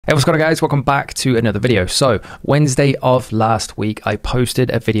Hey, what's going on, guys? Welcome back to another video. So Wednesday of last week, I posted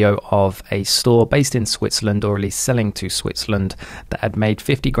a video of a store based in Switzerland, or at least selling to Switzerland, that had made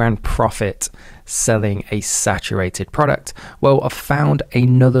 50 grand profit selling a saturated product. Well, I've found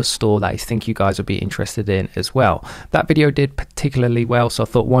another store that I think you guys would be interested in as well. That video did particularly well, so I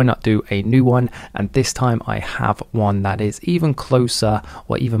thought, why not do a new one? And this time I have one that is even closer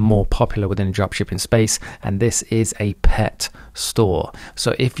or even more popular within the dropshipping space, and this is a pet store.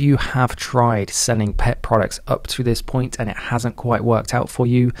 So if you have tried selling pet products up to this point and it hasn't quite worked out for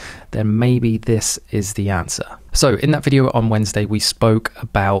you, then maybe this is the answer. So in that video on Wednesday, we spoke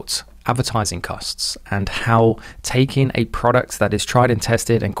about advertising costs and how taking a product that is tried and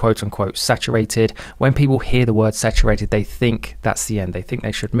tested and quote unquote saturated, when people hear the word saturated, they think that's the end. They think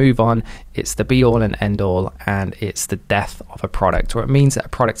they should move on. It's the be all and end all, and it's the death of a product, or it means that a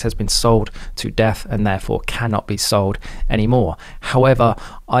product has been sold to death and therefore cannot be sold anymore. However,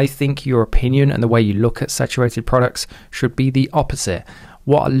 I think your opinion and the way you look at saturated products should be the opposite.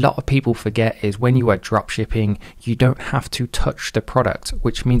 What a lot of people forget is when you are dropshipping, you don't have to touch the product,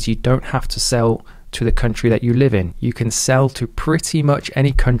 which means you don't have to sell to the country that you live in. You can sell to pretty much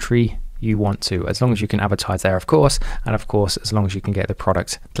any country you want to, as long as you can advertise there, of course, and of course, as long as you can get the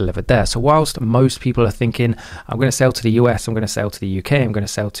product delivered there. So whilst most people are thinking, I'm going to sell to the US, I'm going to sell to the UK, I'm going to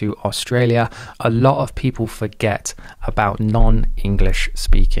sell to Australia, a lot of people forget about non-English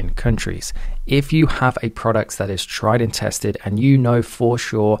speaking countries. If you have a product that is tried and tested and you know for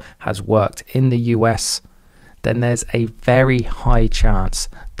sure has worked in the US, then there's a very high chance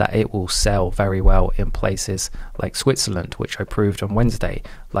that it will sell very well in places like Switzerland, which I proved on Wednesday,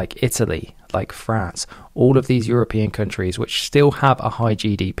 like Italy, like France, all of these European countries which still have a high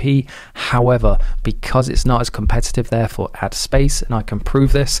GDP. However, because it's not as competitive there for ad space, and I can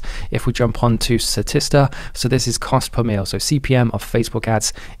prove this if we jump on to Statista. So this is cost per mille, so CPM of Facebook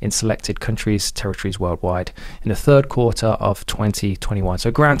ads in selected countries, territories worldwide in the third quarter of 2021.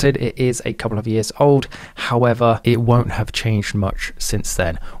 So granted, it is a couple of years old. However, it won't have changed much since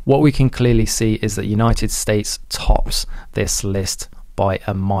then. What we can clearly see is that the United States tops this list by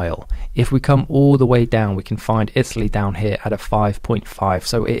a mile. If we come all the way down, we can find Italy down here at a 5.5.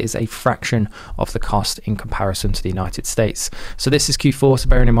 So it is a fraction of the cost in comparison to the United States. So this is Q4, so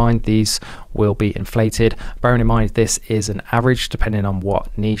bearing in mind these will be inflated. Bearing in mind this is an average depending on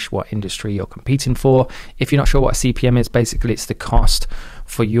what niche, what industry you're competing for. If you're not sure what a CPM is, basically it's the cost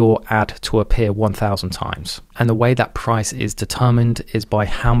for your ad to appear 1,000 times. And the way that price is determined is by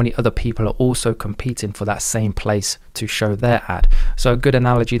how many other people are also competing for that same place to show their ad. So a good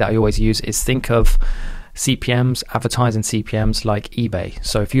analogy that I always use is think of CPMs, advertising CPMs like eBay.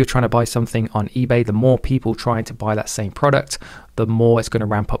 So if you're trying to buy something on eBay, the more people trying to buy that same product, the more it's going to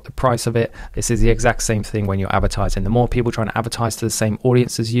ramp up the price of it. This is the exact same thing when you're advertising. The more people trying to advertise to the same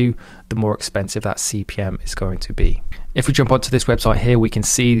audience as you, the more expensive that CPM is going to be. If we jump onto this website here, we can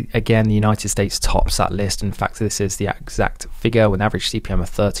see again the United States tops that list. In fact, this is the exact figure with an average CPM of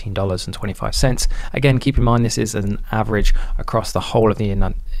 $13.25. Again, keep in mind this is an average across the whole of the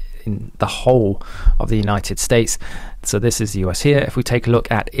United States. So this is the US here. If we take a look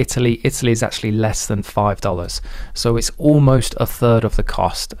at Italy, Italy is actually less than $5. So it's almost a third of the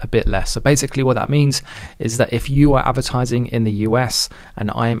cost, a bit less. So basically what that means is that if you are advertising in the US and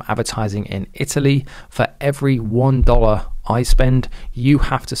I am advertising in Italy, for every $1 I spend, you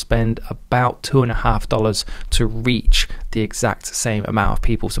have to spend about $2.50 to reach the exact same amount of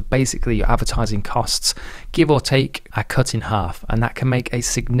people. So basically your advertising costs, give or take, are cut in half, and that can make a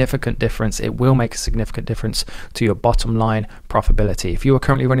significant difference. It will make a significant difference to your bottom line profitability. If you are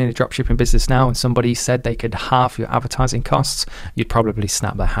currently running a dropshipping business now and somebody said they could halve your advertising costs, you'd probably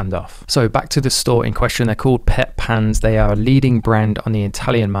snap their hand off. So back to the store in question. They're called Pet Pans. They are a leading brand on the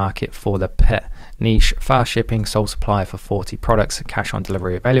Italian market for the pet niche, fast shipping, sole supplier for 40 products, cash on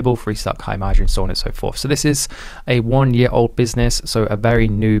delivery available, free stock, high margin, so on and so forth. So this is a 1-year-old business, so a very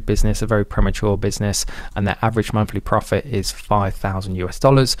new business, a very premature business, and their average monthly profit is $5,000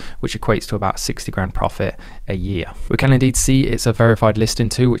 US, which equates to about 60 grand profit a year. We can indeed see it's a verified listing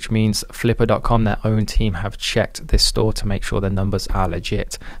too, which means Flipper.com, their own team, have checked this store to make sure the numbers are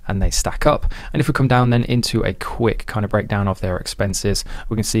legit and they stack up. And if we come down then into a quick kind of breakdown of their expenses,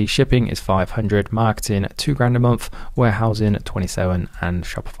 we can see shipping is $500, marketing $2 grand a month, warehousing $27, and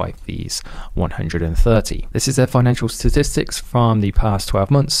Shopify fees $130. This is their financial statistics statistics from the past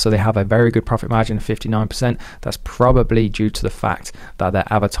 12 months. So they have a very good profit margin of 59%. That's probably due to the fact that their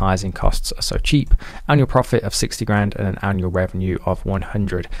advertising costs are so cheap. Annual profit of 60 grand and an annual revenue of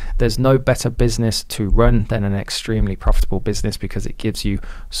 100. There's no better business to run than an extremely profitable business because it gives you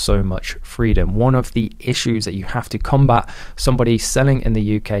so much freedom. One of the issues that you have to combat somebody selling in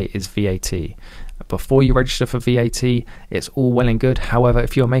the UK is VAT. Before you register for VAT, it's all well and good. However,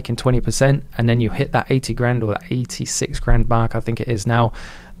 if you're making 20% and then you hit that 80 grand or that 86 grand mark, I think it is now,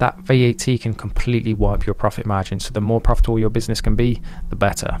 that VAT can completely wipe your profit margin. So the more profitable your business can be, the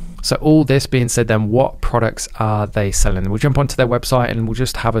better. So all this being said, then what products are they selling? We'll jump onto their website and we'll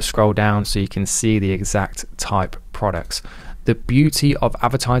just have a scroll down so you can see the exact type products. The beauty of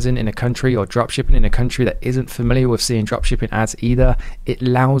advertising in a country or dropshipping in a country that isn't familiar with seeing dropshipping ads either, it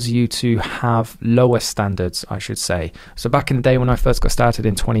allows you to have lower standards, I should say. So back in the day when I first got started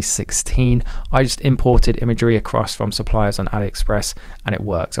in 2016, I just imported imagery across from suppliers on AliExpress and it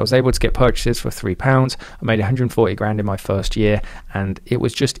worked. I was able to get purchases for £3. I made 140 grand in my first year and it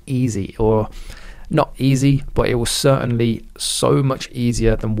was just easy, or not easy, but it was certainly so much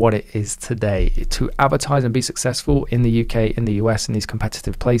easier than what it is today. To advertise and be successful in the UK, in the US, in these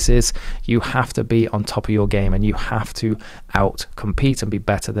competitive places, you have to be on top of your game and you have to out compete and be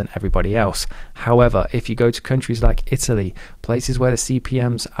better than everybody else. However, if you go to countries like Italy, places where the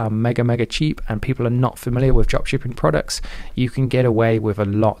CPMs are mega cheap and people are not familiar with dropshipping products, you can get away with a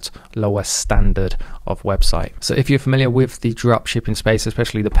lot lower standard of website. So if you're familiar with the dropshipping space,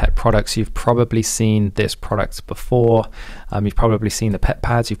 especially the pet products, you've probably seen this product before. You've probably seen the pet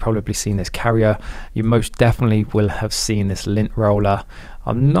pads, you've probably seen this carrier, you most definitely will have seen this lint roller.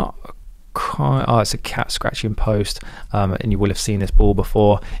 I'm not quite, it's a cat scratching post, and you will have seen this ball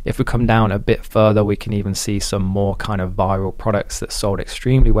before. If we come down a bit further, we can even see some more kind of viral products that sold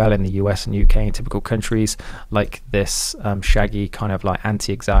extremely well in the US and UK in typical countries, like this shaggy kind of like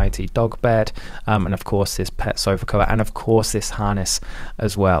anti-anxiety dog bed, and of course this pet sofa cover, and of course this harness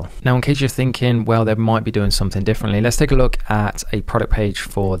as well. Now, in case you're thinking, well, they might be doing something differently, let's take a look at a product page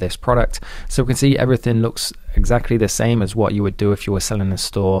for this product. So we can see everything looks exactly the same as what you would do if you were selling a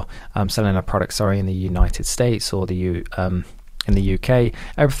store, selling a product, sorry, in the United States or in the UK.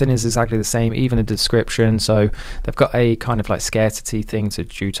 Everything is exactly the same, even the description. So they've got a kind of like scarcity thing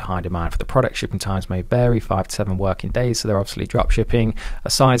due to high demand for the product. Shipping times may vary, 5 to 7 working days. So they're obviously drop shipping. A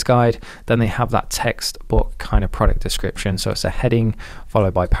size guide. Then they have that textbook kind of product description. So it's a heading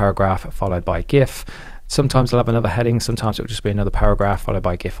followed by paragraph followed by GIF. Sometimes they'll have another heading, sometimes it'll just be another paragraph followed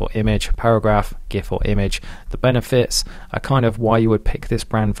by GIF or image, paragraph, GIF or image. The benefits are kind of why you would pick this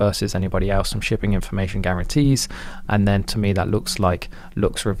brand versus anybody else, some shipping information guarantees, and then to me that looks like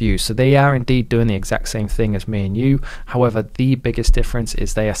looks reviews. So they are indeed doing the exact same thing as me and you. However, the biggest difference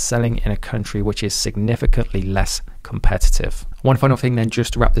is they are selling in a country which is significantly less competitive. One final thing then,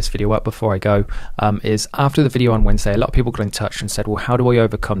 just to wrap this video up before I go, is after the video on Wednesday, a lot of people got in touch and said, well, how do I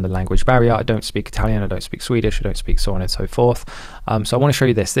overcome the language barrier? I don't speak Italian, I don't speak Swedish, I don't speak so on and so forth. So I want to show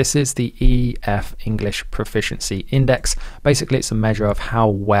you this. This is the EF English Proficiency Index. Basically, it's a measure of how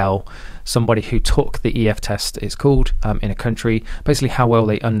well somebody who took the EF test is called in a country, basically how well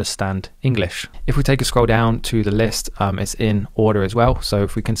they understand English. If we take a scroll down to the list, it's in order as well. So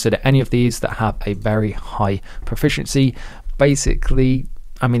if we consider any of these that have a very high proficiency, basically,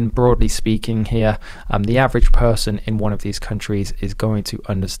 I mean, broadly speaking here, the average person in one of these countries is going to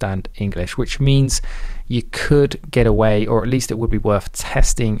understand English, which means you could get away, or at least it would be worth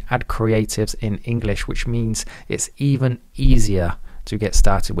testing ad creatives in English, which means it's even easier to get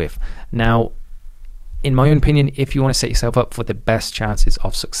started with. Now, in my own opinion, if you want to set yourself up for the best chances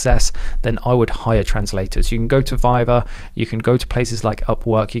of success, then I would hire translators. You can go to Fiverr, you can go to places like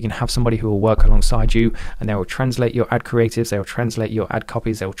Upwork, you can have somebody who will work alongside you and they will translate your ad creatives, they will translate your ad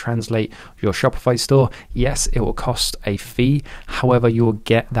copies, they will translate your Shopify store. Yes, it will cost a fee. However, you will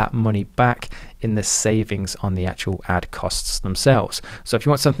get that money back in the savings on the actual ad costs themselves. So if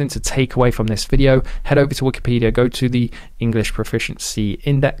you want something to take away from this video, head over to Wikipedia, go to the English Proficiency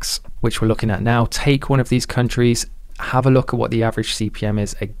Index, which we're looking at now. Take one of these countries, have a look at what the average CPM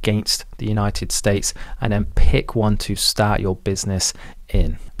is against the United States, and then pick one to start your business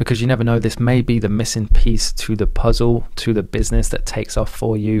in, because you never know, this may be the missing piece to the puzzle, to the business that takes off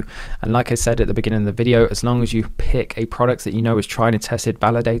for you. And like I said at the beginning of the video, as long as you pick a product that you know is tried and tested,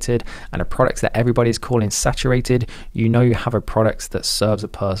 validated, and a product that everybody's calling saturated, you know you have a product that serves a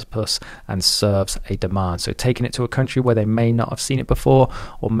purpose and serves a demand. So taking it to a country where they may not have seen it before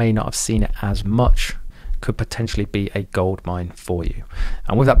or may not have seen it as much could potentially be a gold mine for you.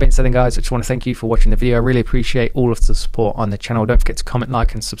 And with that being said, then guys, I just want to thank you for watching the video. I really appreciate all of the support on the channel. Don't forget to comment,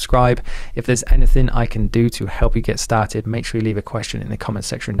 like, and subscribe. If there's anything I can do to help you get started, make sure you leave a question in the comment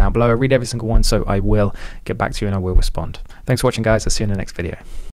section down below. I read every single one, so I will get back to you and I will respond. Thanks for watching, guys. I'll see you in the next video.